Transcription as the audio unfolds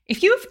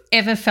If you've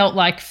ever felt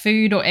like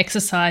food or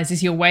exercise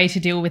is your way to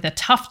deal with a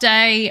tough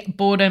day,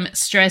 boredom,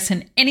 stress,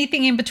 and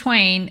anything in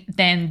between,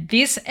 then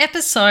this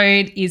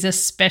episode is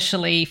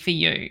especially for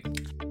you.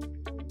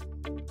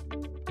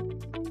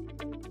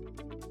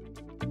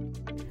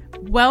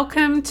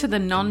 Welcome to the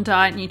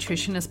Non-Diet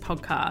Nutritionist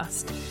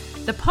Podcast,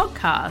 the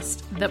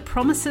podcast that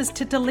promises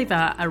to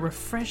deliver a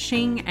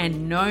refreshing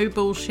and no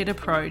bullshit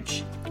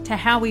approach to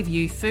how we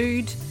view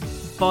food,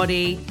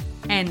 body,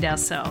 and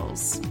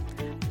ourselves.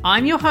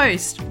 I'm your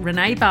host,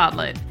 Renee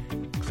Bartlett,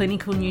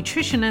 clinical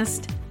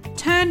nutritionist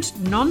turned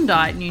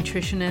non-diet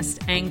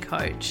nutritionist and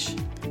coach.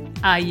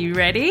 Are you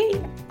ready?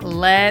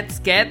 Let's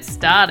get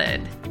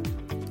started.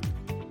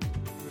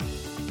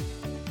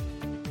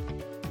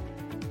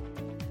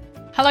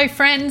 Hello,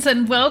 friends,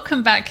 and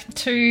welcome back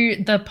to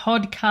the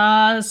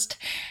podcast.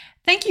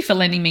 Thank you for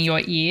lending me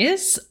your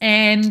ears.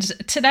 And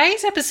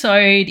today's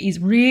episode is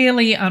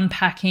really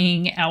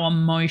unpacking our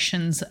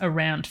emotions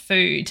around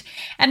food.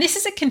 And this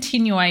is a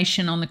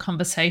continuation on the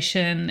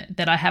conversation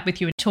that I had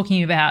with you,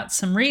 talking about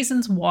some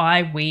reasons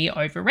why we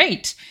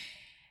overeat.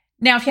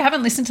 Now, if you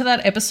haven't listened to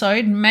that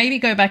episode, maybe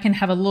go back and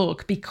have a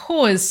look,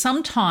 because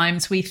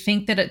sometimes we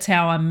think that it's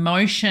our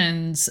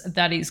emotions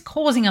that is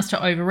causing us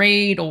to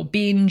overeat or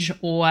binge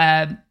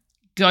or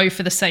go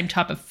for the same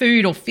type of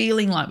food, or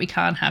feeling like we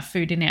can't have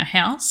food in our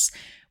house,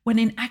 when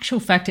in actual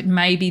fact it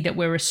may be that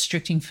we're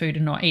restricting food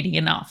and not eating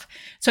enough.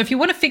 So if you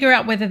want to figure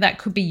out whether that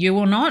could be you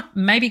or not,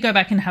 maybe go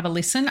back and have a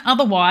listen.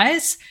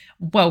 Otherwise,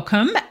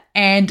 welcome,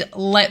 and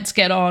let's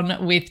get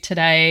on with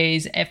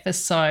today's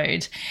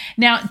episode.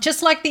 Now,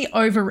 just like the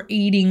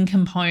overeating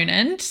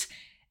component,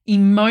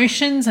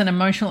 emotions and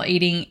emotional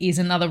eating is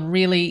another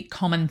really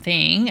common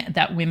thing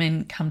that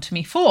women come to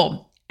me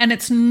for. And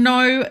it's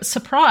no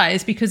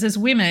surprise, because as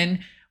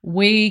women,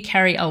 we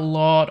carry a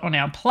lot on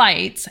our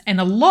plates, and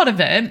a lot of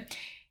it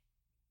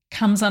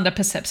comes under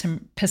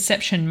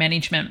perception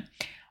management.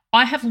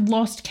 I have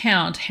lost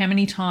count how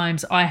many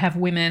times I have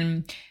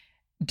women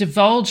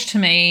divulge to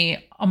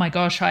me, oh my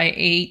gosh, I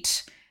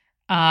eat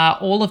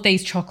all of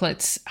these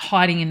chocolates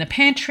hiding in the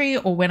pantry,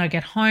 or when I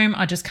get home,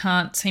 I just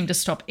can't seem to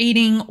stop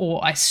eating, or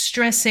I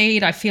stress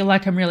eat. I feel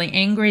like I'm really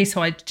angry,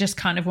 so I just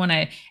kind of want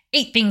to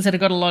eat things that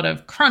have got a lot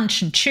of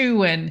crunch and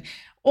chew and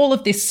all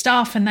of this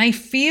stuff. And they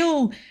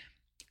feel,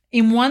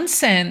 in one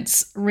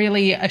sense,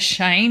 really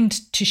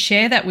ashamed to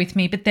share that with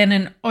me, but then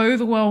an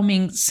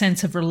overwhelming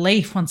sense of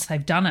relief once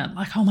they've done it.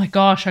 Like, oh my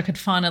gosh, I could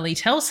finally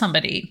tell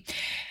somebody.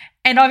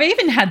 And I've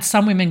even had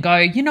some women go,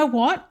 you know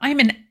what? I'm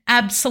an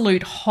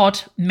absolute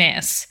hot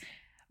mess.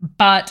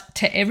 But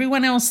to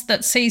everyone else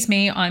that sees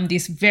me, I'm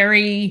this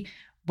very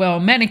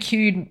well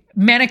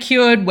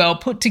manicured, well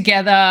put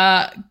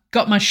together,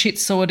 got my shit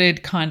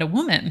sorted kind of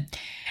woman.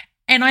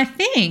 And I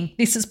think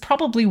this is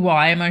probably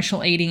why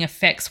emotional eating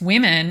affects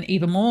women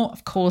even more.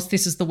 Of course,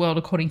 this is the world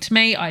according to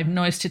me. I have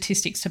no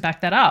statistics to back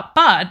that up.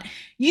 But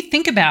you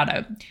think about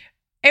it.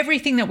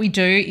 Everything that we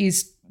do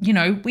is,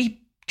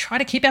 we try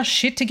to keep our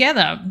shit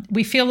together.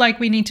 We feel like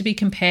we need to be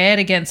compared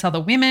against other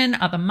women,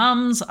 other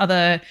mums,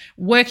 other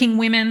working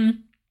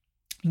women,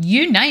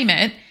 you name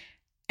it.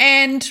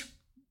 And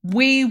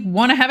we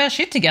want to have our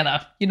shit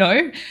together,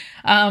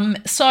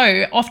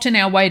 So often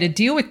our way to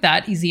deal with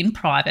that is in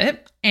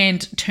private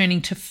and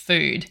turning to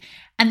food.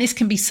 And this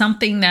can be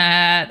something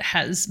that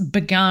has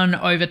begun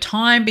over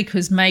time,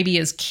 because maybe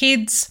as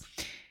kids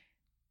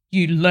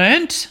you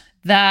learnt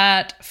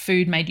that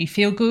food made you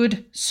feel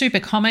good. Super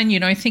common,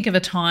 think of a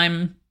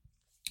time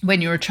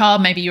when you were a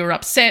child, maybe you were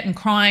upset and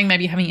crying,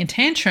 maybe having a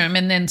tantrum,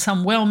 and then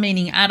some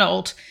well-meaning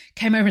adult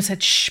came over and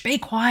said, shh, be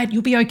quiet,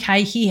 you'll be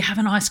okay, here, have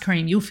an ice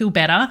cream, you'll feel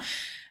better.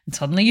 And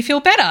suddenly you feel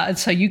better. And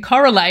so you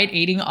correlate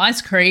eating ice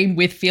cream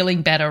with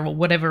feeling better, or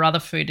whatever other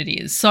food it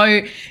is.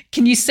 So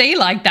can you see,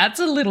 like,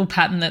 that's a little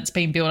pattern that's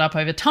been built up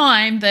over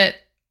time, that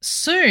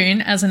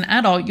soon as an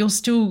adult, you're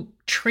still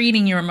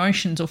treating your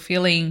emotions or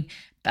feeling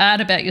bad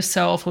about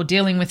yourself, or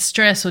dealing with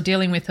stress, or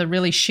dealing with a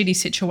really shitty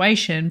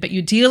situation, but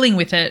you're dealing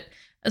with it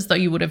as though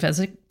you would have as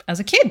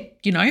a kid.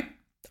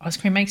 Ice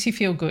cream makes you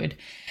feel good.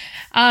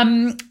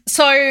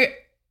 So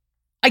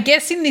I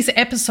guess in this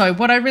episode,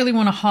 what I really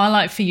want to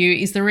highlight for you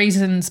is the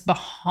reasons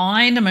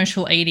behind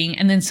emotional eating,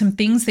 and then some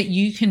things that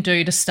you can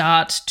do to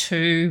start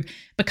to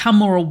become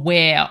more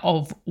aware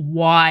of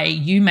why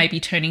you may be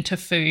turning to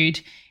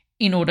food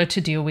in order to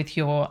deal with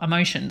your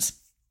emotions.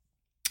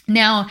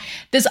 Now,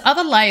 there's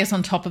other layers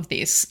on top of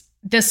this.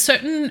 There's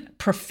certain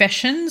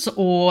professions,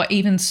 or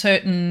even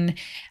certain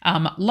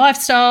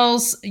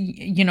lifestyles,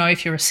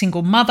 if you're a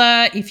single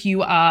mother, if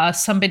you are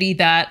somebody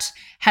that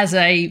has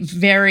a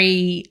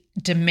very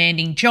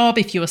demanding job,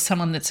 if you are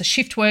someone that's a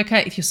shift worker,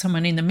 if you're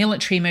someone in the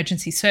military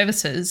emergency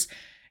services,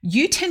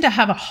 you tend to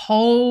have a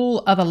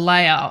whole other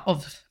layer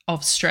of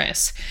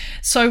stress.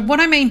 So what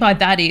I mean by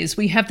that is,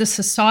 we have the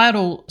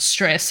societal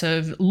stress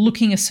of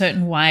looking a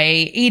certain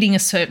way, eating a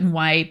certain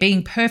way,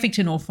 being perfect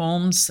in all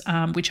forms,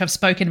 which I've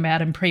spoken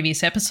about in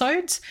previous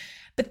episodes.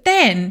 But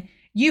then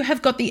you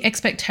have got the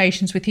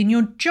expectations within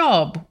your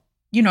job.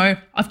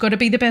 I've got to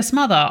be the best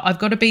mother. I've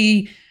got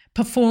to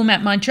perform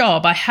at my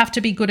job. I have to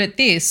be good at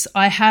this.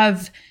 I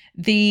have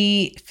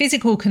the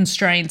physical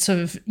constraints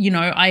of,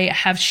 I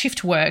have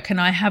shift work and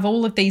I have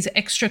all of these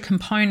extra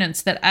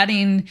components that add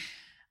in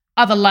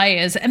other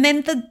layers. And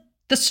then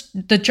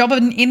the job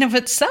in of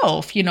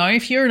itself,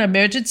 if you're an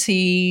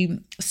emergency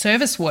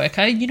service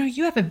worker,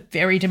 you have a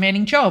very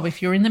demanding job.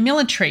 If you're in the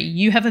military,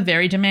 you have a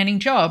very demanding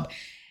job.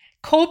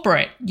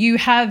 Corporate, you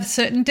have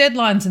certain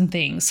deadlines and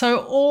things.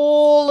 So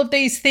all of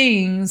these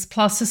things,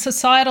 plus the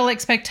societal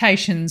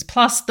expectations,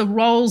 plus the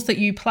roles that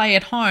you play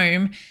at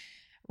home,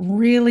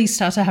 really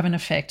start to have an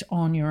effect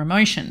on your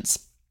emotions.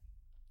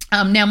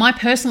 Now, my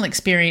personal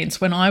experience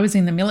when I was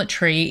in the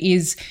military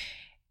is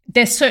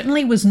there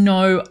certainly was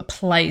no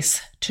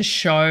place to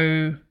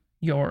show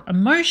your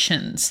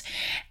emotions.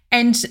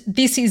 And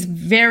this is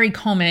very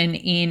common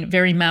in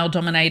very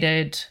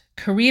male-dominated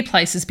career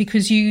places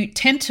because you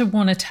tend to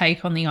want to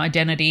take on the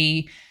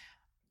identity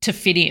to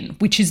fit in,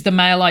 which is the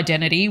male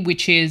identity,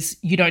 which is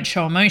you don't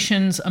show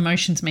emotions,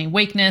 emotions mean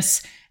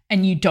weakness,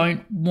 and you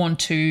don't want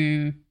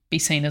to be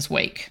seen as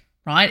weak,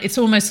 right? It's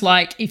almost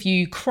like if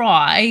you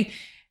cry,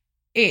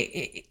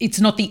 it's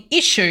not the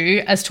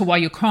issue as to why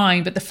you're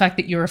crying, but the fact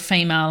that you're a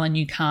female and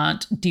you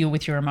can't deal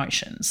with your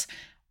emotions.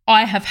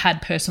 I have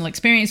had personal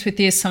experience with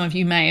this. Some of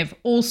you may have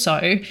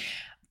also.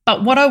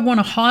 But what I want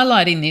to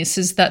highlight in this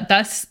is that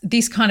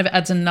this kind of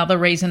adds another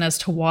reason as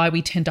to why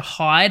we tend to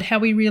hide how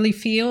we really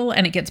feel,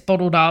 and it gets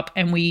bottled up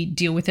and we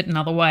deal with it in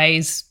other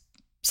ways,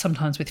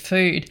 sometimes with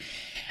food.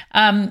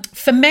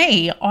 For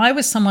me, I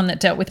was someone that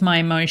dealt with my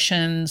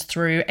emotions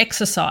through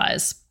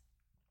exercise.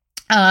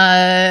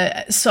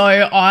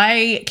 So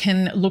I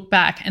can look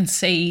back and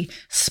see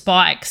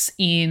spikes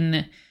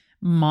in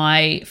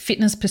my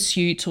fitness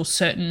pursuits or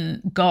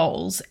certain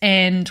goals.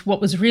 And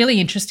what was really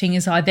interesting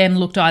is I then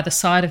looked either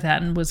side of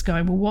that and was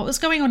going, well, what was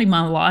going on in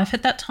my life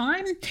at that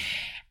time?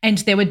 And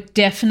there were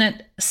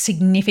definite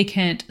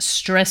significant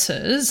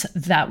stresses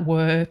that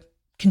were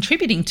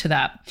contributing to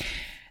that.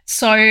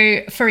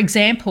 So, for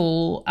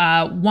example,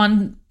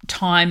 one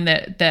time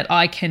that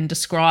I can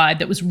describe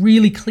that was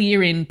really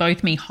clear in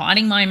both me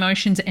hiding my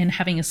emotions and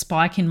having a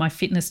spike in my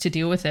fitness to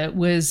deal with it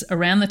was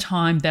around the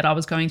time that I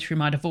was going through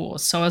my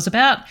divorce. So I was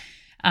about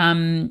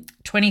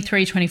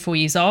 23, 24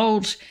 years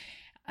old,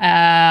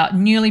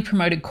 newly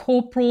promoted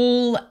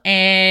corporal,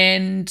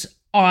 and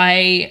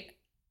I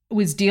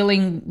was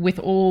dealing with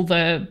all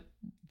the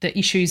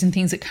issues and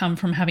things that come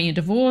from having a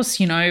divorce.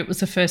 It was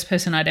the first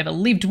person I'd ever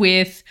lived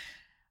with,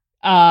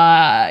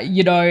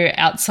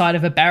 outside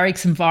of a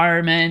barracks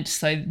environment.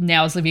 So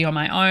now I was living on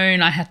my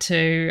own. I had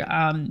to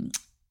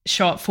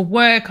show up for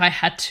work. I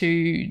had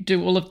to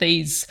do all of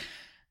these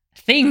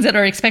things that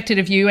are expected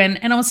of you. And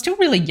I was still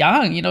really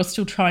young, I was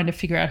still trying to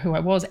figure out who I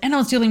was. And I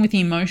was dealing with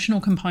the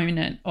emotional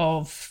component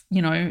of,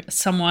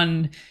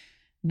 someone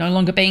no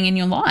longer being in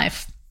your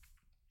life.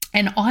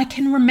 And I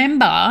can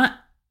remember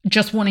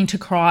just wanting to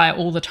cry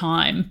all the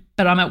time,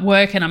 but I'm at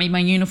work and I'm in my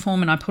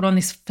uniform and I put on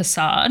this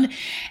facade.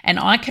 And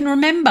I can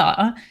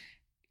remember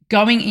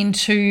going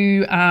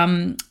into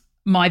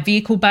my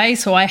vehicle bay.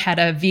 So I had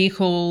a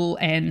vehicle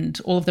and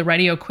all of the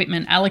radio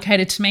equipment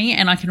allocated to me.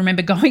 And I can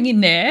remember going in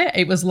there.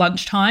 It was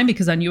lunchtime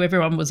because I knew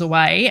everyone was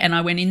away. And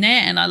I went in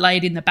there and I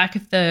laid in the back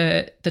of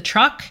the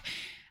truck.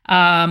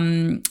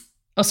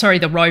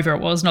 The Rover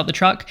it was, not the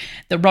truck,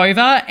 the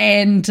Rover.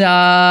 And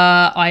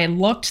I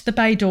locked the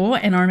bay door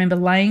and I remember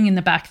laying in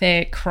the back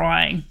there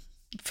crying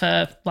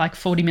for like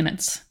 40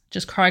 minutes.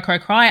 Just cry.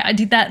 I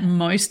did that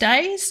most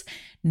days.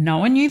 No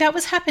one knew that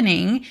was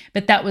happening,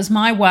 but that was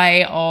my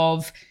way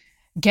of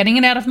getting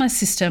it out of my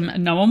system.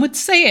 No one would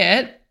see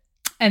it.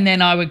 And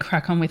then I would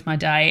crack on with my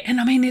day. And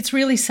I mean, it's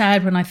really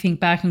sad when I think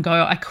back and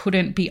go, I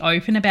couldn't be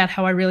open about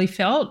how I really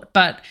felt,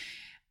 but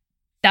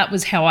that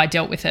was how I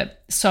dealt with it.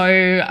 So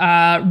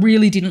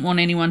really didn't want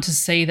anyone to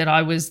see that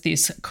I was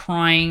this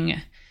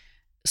crying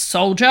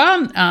soldier.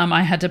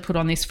 I had to put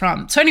on this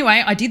front. So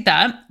anyway, I did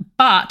that,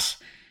 but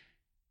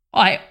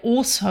I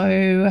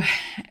also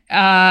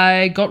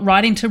got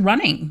right into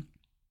running.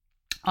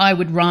 I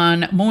would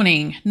run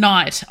morning,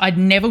 night. I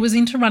never was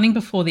into running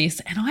before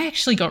this, and I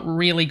actually got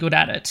really good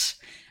at it.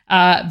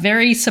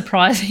 Very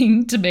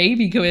surprising to me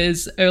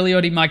because early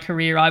on in my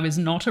career, I was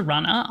not a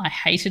runner. I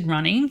hated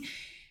running.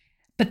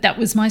 But that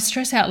was my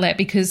stress outlet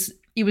because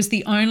it was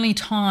the only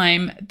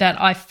time that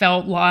I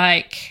felt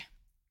like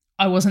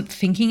I wasn't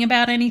thinking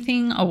about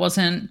anything. I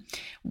wasn't,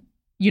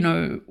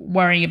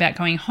 worrying about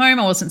going home.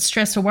 I wasn't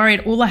stressed or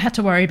worried. All I had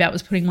to worry about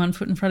was putting one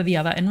foot in front of the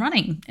other and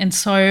running. And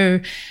so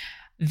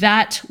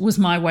that was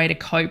my way to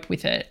cope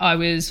with it. I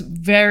was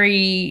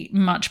very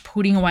much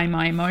putting away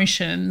my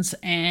emotions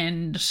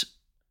and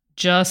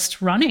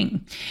just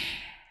running.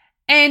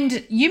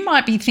 And you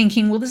might be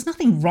thinking, well, there's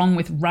nothing wrong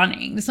with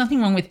running. There's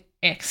nothing wrong with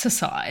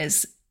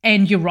exercise.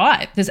 And you're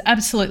right. There's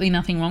absolutely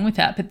nothing wrong with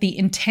that. But the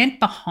intent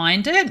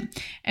behind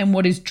it and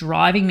what is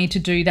driving me to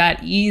do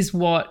that is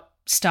what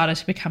started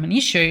to become an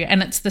issue.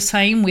 And it's the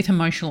same with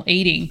emotional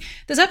eating.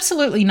 There's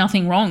absolutely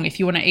nothing wrong if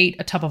you want to eat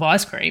a tub of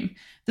ice cream.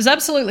 There's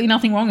absolutely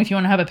nothing wrong if you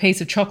want to have a piece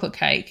of chocolate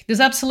cake. There's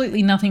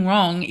absolutely nothing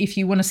wrong if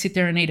you want to sit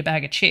there and eat a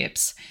bag of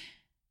chips.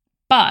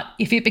 But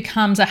if it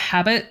becomes a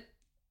habit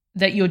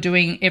that you're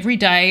doing every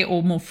day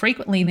or more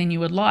frequently than you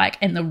would like.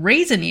 And the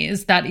reason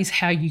is that is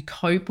how you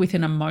cope with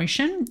an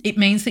emotion. It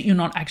means that you're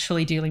not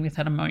actually dealing with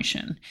that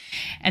emotion.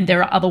 And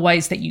there are other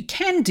ways that you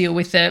can deal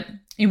with it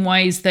in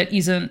ways that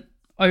isn't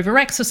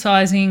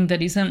over-exercising,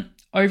 that isn't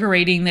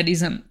overeating, that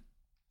isn't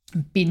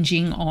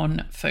binging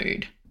on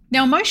food.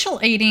 Now,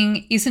 emotional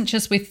eating isn't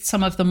just with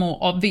some of the more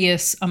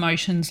obvious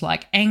emotions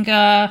like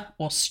anger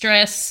or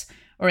stress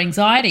or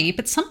anxiety,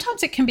 but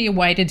sometimes it can be a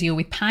way to deal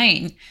with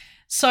pain.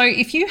 So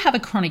if you have a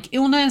chronic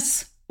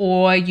illness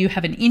or you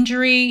have an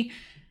injury,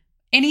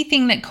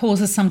 anything that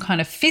causes some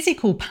kind of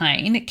physical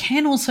pain, it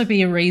can also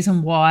be a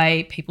reason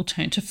why people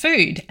turn to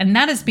food. And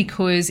that is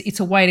because it's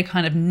a way to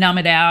kind of numb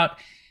it out,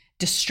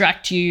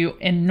 distract you,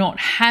 and not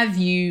have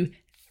you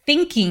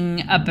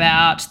thinking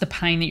about the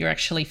pain that you're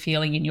actually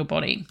feeling in your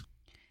body.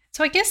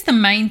 So I guess the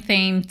main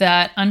theme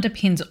that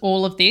underpins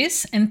all of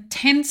this and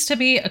tends to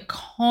be a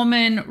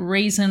common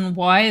reason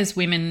why as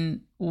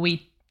women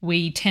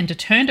we tend to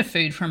turn to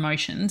food for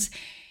emotions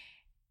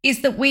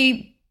is that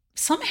we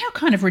somehow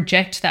kind of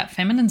reject that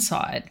feminine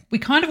side. We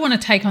kind of want to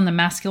take on the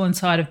masculine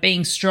side of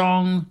being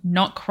strong,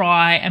 not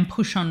cry, and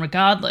push on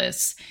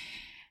regardless.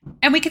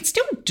 And we can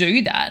still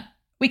do that.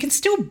 We can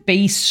still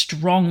be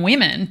strong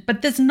women,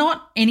 but there's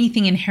not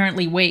anything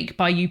inherently weak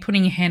by you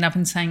putting your hand up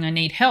and saying, I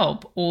need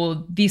help,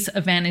 or this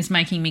event is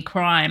making me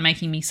cry and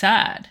making me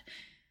sad.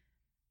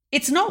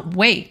 It's not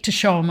weak to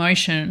show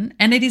emotion,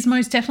 and it is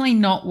most definitely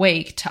not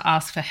weak to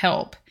ask for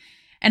help.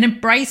 And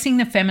embracing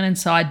the feminine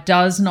side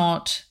does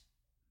not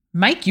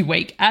make you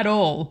weak at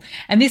all.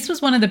 And this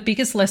was one of the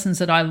biggest lessons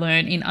that I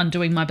learned in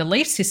undoing my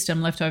belief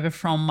system left over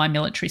from my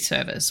military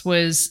service,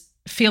 was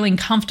feeling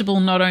comfortable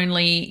not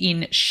only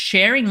in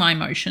sharing my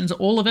emotions,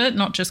 all of it,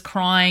 not just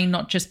crying,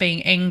 not just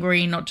being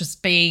angry, not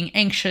just being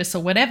anxious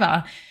or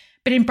whatever,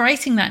 but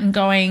embracing that and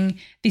going,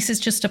 this is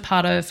just a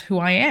part of who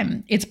I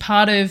am. It's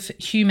part of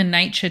human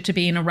nature to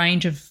be in a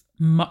range of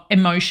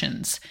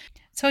emotions.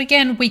 So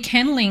again, we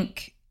can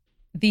link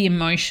the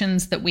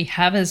emotions that we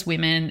have as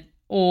women,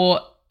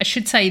 or I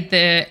should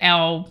say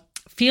our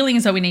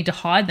feelings that we need to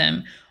hide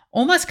them,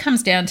 almost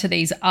comes down to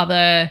these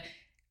other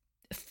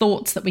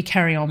thoughts that we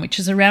carry on, which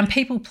is around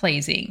people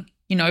pleasing.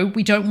 You know,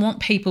 we don't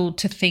want people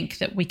to think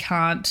that we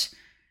can't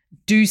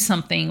do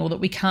something or that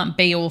we can't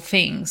be all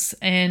things,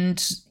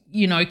 and,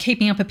 you know,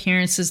 keeping up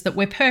appearances that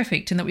we're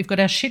perfect and that we've got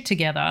our shit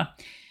together.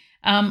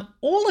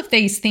 All of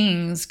these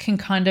things can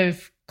kind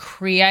of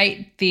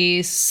create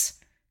this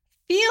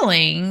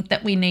feeling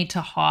that we need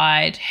to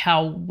hide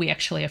how we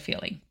actually are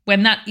feeling,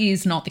 when that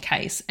is not the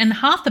case. And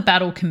half the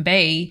battle can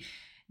be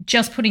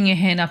just putting your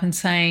hand up and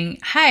saying,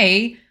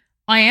 hey,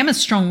 I am a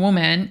strong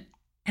woman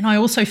and I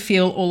also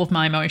feel all of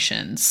my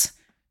emotions.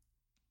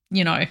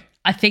 You know,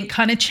 I think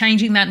kind of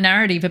changing that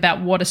narrative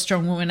about what a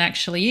strong woman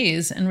actually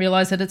is and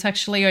realize that it's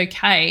actually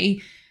okay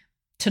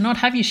to not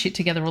have your shit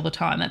together all the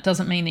time. That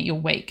doesn't mean that you're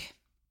weak.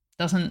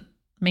 Doesn't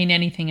mean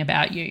anything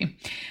about you.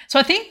 So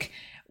I think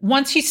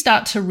once you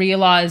start to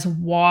realize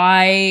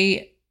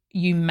why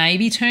you may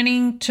be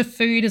turning to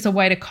food as a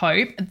way to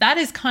cope, that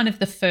is kind of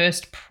the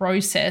first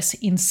process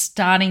in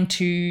starting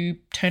to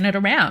turn it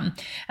around.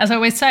 As I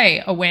always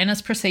say, awareness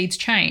precedes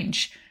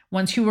change.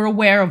 Once you are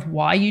aware of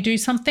why you do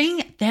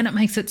something, then it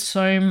makes it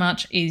so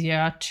much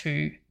easier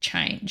to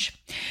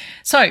change.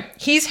 So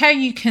here's how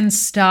you can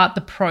start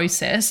the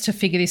process to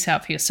figure this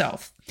out for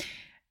yourself.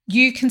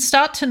 You can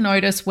start to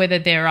notice whether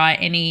there are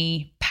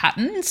any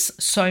patterns.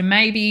 So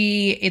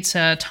maybe it's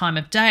a time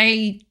of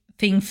day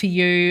thing for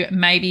you.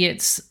 Maybe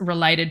it's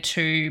related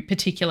to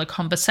particular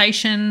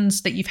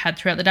conversations that you've had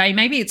throughout the day.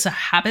 Maybe it's a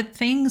habit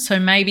thing. So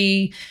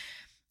maybe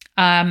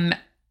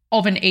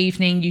of an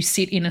evening you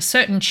sit in a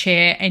certain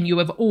chair and you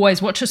have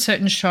always watched a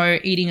certain show,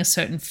 eating a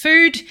certain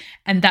food,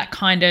 and that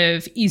kind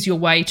of is your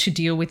way to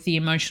deal with the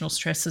emotional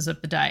stresses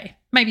of the day.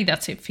 Maybe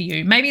that's it for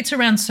you. Maybe it's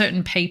around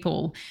certain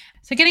people.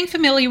 So getting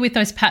familiar with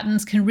those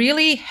patterns can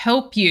really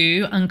help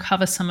you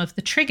uncover some of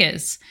the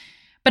triggers.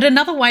 But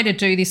another way to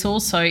do this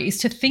also is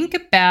to think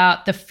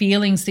about the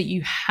feelings that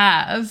you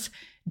have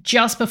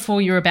just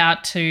before you're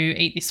about to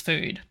eat this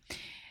food,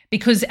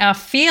 because our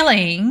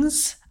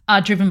feelings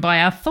are driven by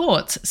our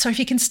thoughts. So if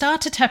you can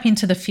start to tap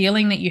into the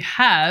feeling that you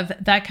have,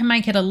 that can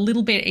make it a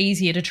little bit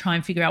easier to try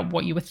and figure out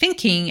what you were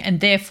thinking, and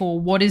therefore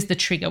what is the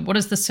trigger, what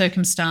is the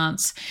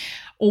circumstance,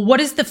 or what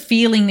is the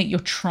feeling that you're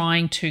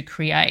trying to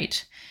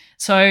create.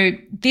 So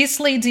this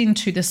leads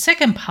into the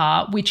second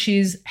part, which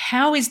is,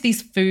 how is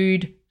this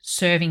food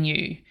serving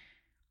you?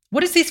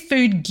 What is this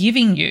food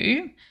giving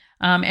you?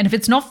 And if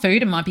it's not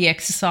food, it might be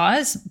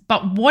exercise.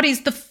 But what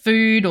is the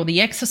food or the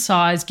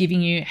exercise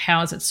giving you?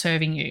 How is it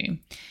serving you?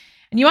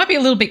 And you might be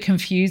a little bit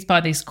confused by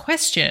this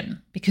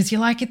question, because you're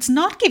like, it's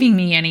not giving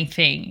me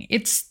anything.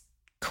 It's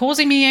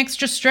causing me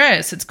extra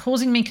stress. It's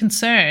causing me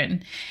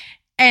concern.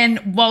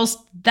 And whilst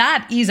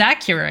that is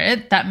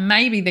accurate, that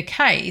may be the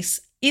case,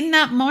 in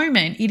that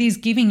moment, it is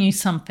giving you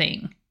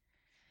something.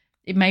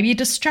 It may be a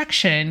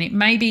distraction. It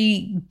may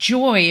be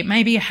joy. It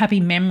may be a happy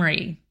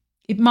memory.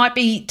 It might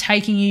be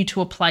taking you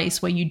to a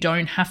place where you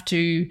don't have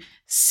to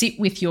sit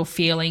with your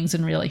feelings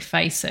and really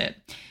face it.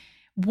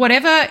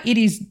 Whatever it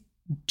is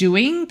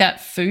doing, that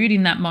food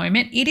in that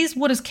moment, it is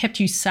what has kept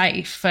you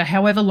safe for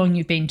however long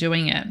you've been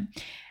doing it.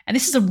 And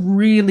this is a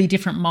really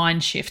different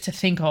mind shift to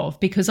think of,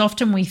 because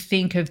often we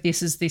think of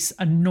this as this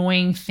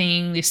annoying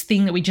thing, this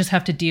thing that we just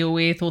have to deal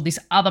with, or this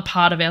other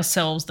part of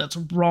ourselves that's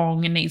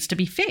wrong and needs to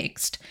be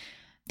fixed.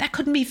 That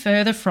couldn't be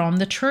further from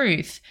the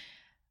truth.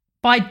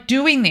 By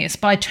doing this,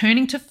 by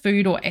turning to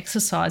food or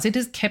exercise, it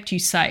has kept you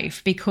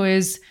safe,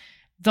 because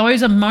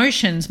those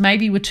emotions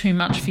maybe were too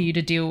much for you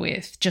to deal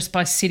with just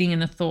by sitting in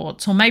the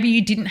thoughts, or maybe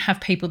you didn't have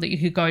people that you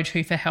could go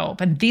to for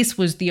help, and this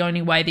was the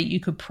only way that you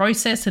could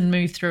process and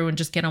move through and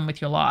just get on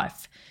with your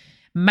life.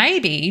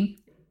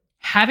 Maybe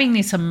having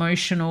this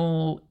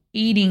emotional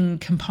eating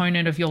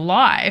component of your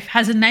life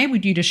has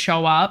enabled you to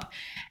show up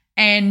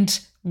and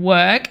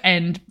work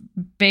and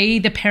be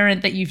the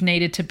parent that you've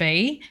needed to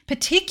be,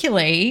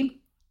 particularly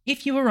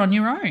if you were on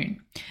your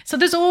own. So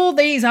there's all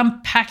these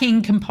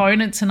unpacking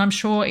components, and I'm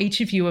sure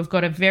each of you have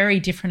got a very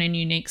different and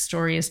unique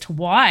story as to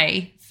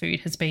why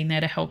food has been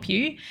there to help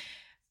you.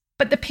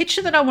 But the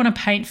picture that I want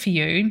to paint for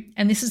you,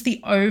 and this is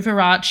the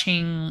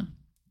overarching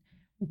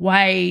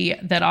way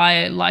that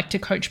I like to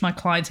coach my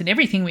clients in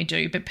everything we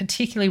do, but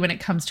particularly when it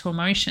comes to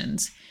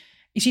emotions,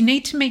 is you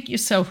need to meet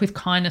yourself with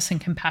kindness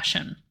and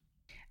compassion.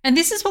 And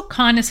this is what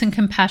kindness and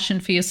compassion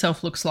for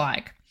yourself looks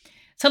like.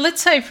 So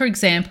let's say, for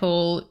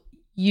example,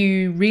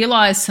 you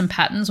realize some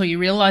patterns, or you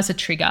realize a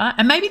trigger,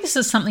 and maybe this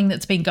is something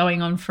that's been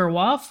going on for a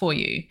while for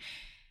you.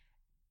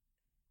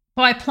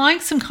 By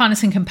applying some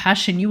kindness and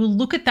compassion, you will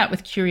look at that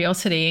with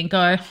curiosity and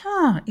go,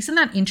 isn't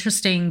that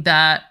interesting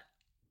that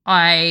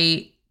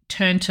I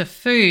turn to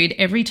food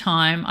every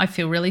time I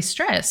feel really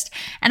stressed?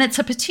 And it's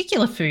a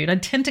particular food. I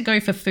tend to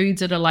go for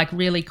foods that are like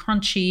really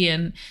crunchy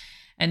and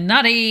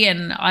nutty,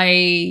 and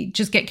I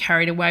just get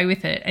carried away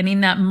with it. And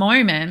in that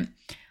moment,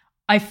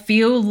 I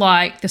feel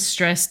like the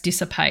stress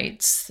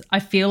dissipates. I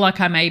feel like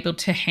I'm able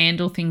to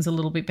handle things a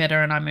little bit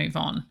better, and I move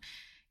on.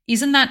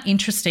 Isn't that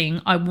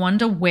interesting? I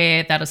wonder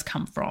where that has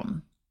come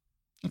from.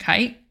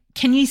 Okay.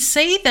 Can you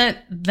see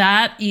that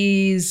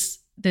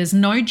there's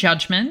no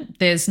judgment,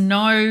 there's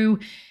no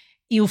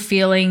ill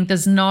feeling,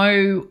 there's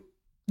no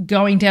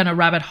going down a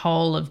rabbit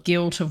hole of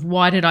guilt of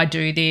why did I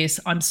do this?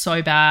 I'm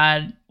so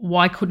bad.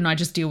 Why couldn't I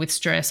just deal with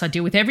stress? I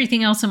deal with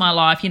everything else in my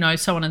life,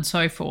 so on and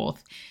so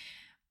forth.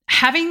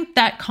 Having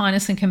that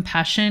kindness and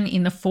compassion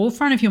in the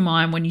forefront of your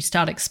mind when you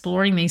start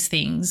exploring these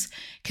things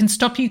can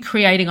stop you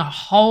creating a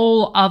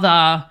whole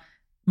other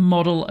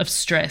model of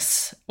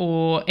stress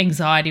or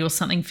anxiety or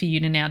something for you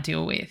to now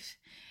deal with.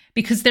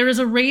 Because there is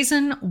a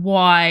reason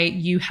why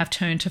you have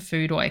turned to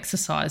food or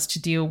exercise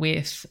to deal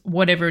with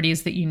whatever it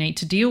is that you need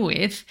to deal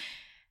with.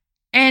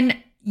 And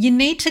you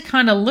need to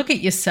kind of look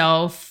at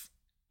yourself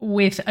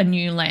with a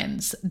new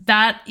lens.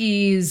 That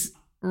is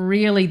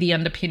really the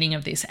underpinning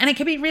of this. And it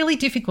can be really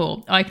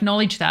difficult. I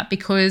acknowledge that,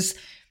 because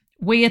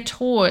we are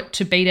taught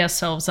to beat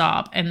ourselves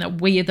up and that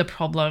we are the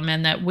problem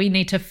and that we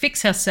need to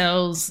fix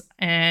ourselves,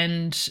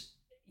 and,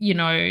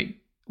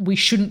 we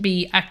shouldn't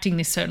be acting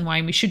this certain way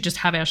and we should just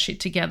have our shit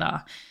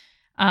together.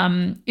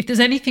 If there's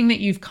anything that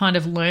you've kind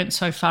of learned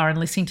so far in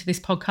listening to this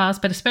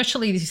podcast, but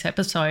especially this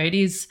episode,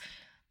 is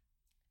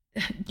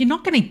you're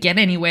not going to get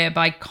anywhere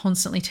by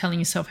constantly telling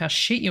yourself how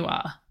shit you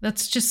are.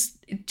 It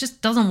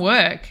just doesn't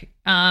work.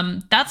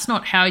 That's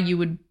not how you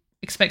would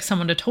expect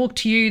someone to talk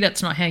to you.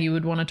 That's not how you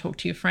would want to talk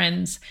to your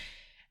friends.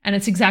 And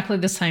it's exactly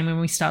the same when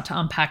we start to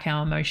unpack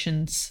our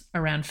emotions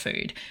around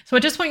food. So I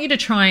just want you to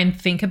try and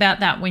think about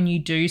that when you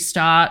do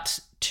start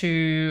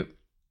to,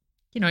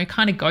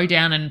 kind of go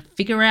down and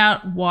figure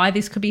out why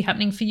this could be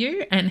happening for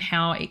you and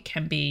how it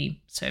can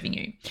be serving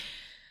you.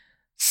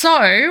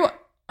 So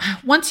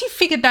once you've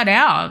figured that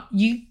out,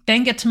 you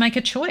then get to make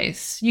a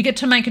choice. You get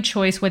to make a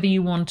choice whether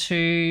you want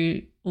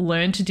to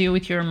learn to deal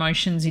with your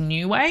emotions in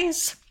new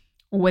ways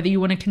or whether you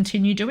want to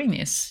continue doing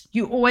this.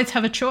 You always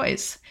have a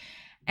choice.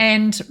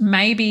 And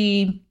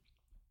maybe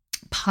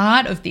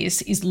part of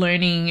this is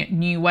learning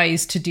new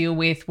ways to deal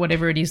with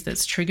whatever it is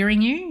that's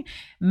triggering you.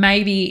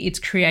 Maybe it's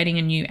creating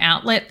a new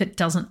outlet that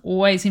doesn't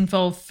always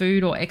involve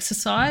food or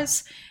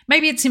exercise.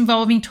 Maybe it's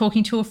involving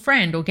talking to a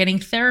friend or getting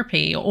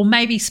therapy, or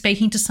maybe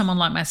speaking to someone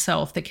like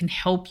myself that can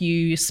help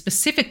you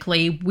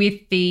specifically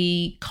with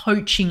the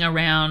coaching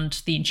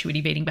around the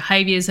intuitive eating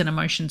behaviors and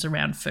emotions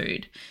around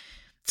food.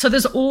 So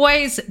there's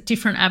always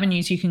different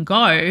avenues you can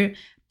go,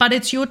 but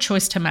it's your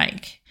choice to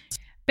make.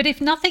 But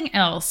if nothing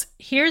else,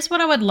 here's what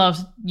I would love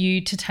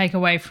you to take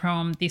away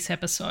from this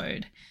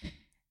episode.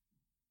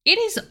 It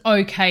is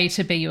okay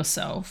to be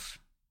yourself.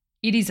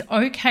 It is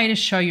okay to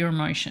show your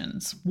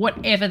emotions,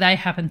 whatever they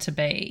happen to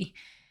be.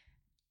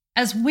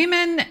 As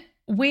women,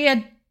 we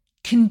are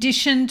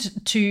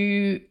conditioned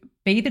to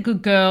be the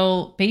good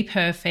girl, be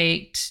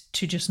perfect,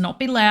 to just not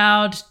be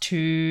loud,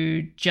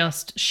 to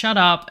just shut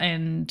up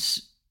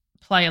and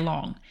play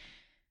along.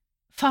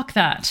 Fuck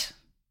that.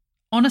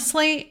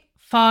 Honestly,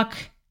 fuck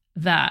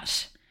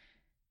that.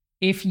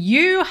 If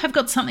you have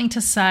got something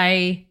to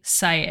say,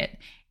 say it.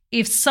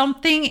 If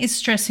something is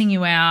stressing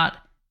you out,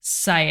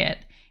 say it.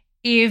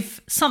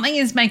 If something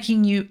is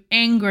making you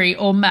angry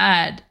or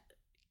mad,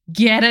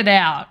 Get it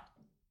out.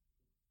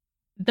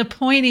 The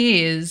point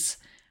is,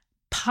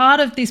 part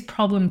of this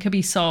problem could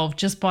be solved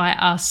just by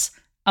us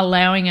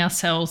allowing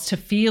ourselves to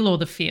feel all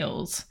the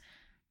feels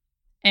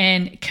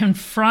and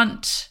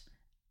confront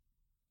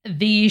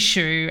the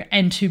issue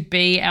and to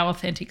be our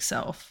authentic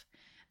self.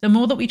 The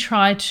more that we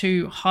try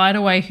to hide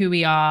away who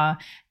we are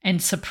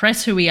and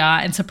suppress who we are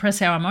and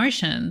suppress our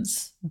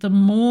emotions, the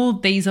more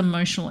these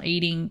emotional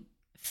eating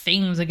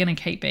things are going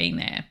to keep being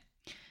there.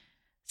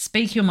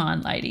 Speak your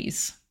mind,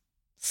 ladies.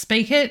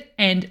 Speak it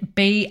and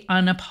be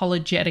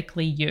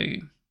unapologetically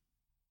you.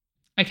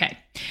 Okay,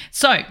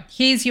 so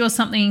here's your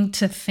something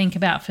to think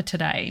about for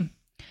today.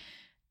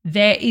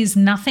 There is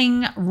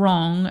nothing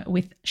wrong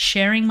with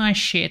sharing my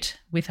shit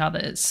with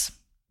others.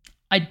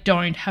 I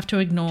don't have to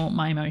ignore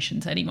my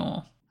emotions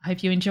anymore. I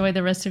hope you enjoy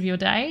the rest of your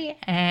day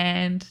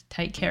and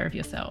take care of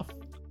yourself.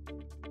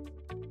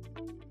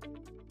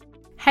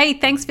 Hey,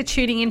 thanks for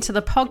tuning into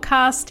the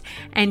podcast,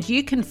 and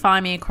you can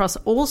find me across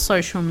all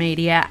social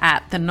media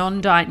at The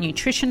Non-Diet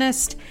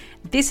Nutritionist.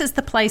 This is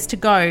the place to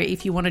go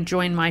if you want to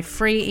join my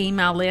free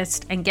email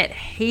list and get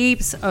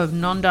heaps of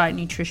non-diet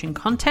nutrition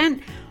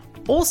content.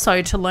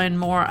 Also, to learn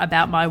more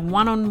about my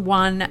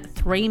one-on-one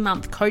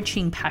 3-month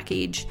coaching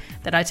package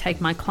that I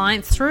take my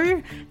clients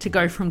through to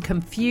go from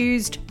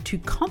confused to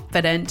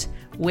confident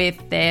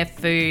with their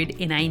food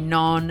in a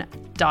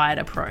non-diet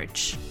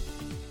approach.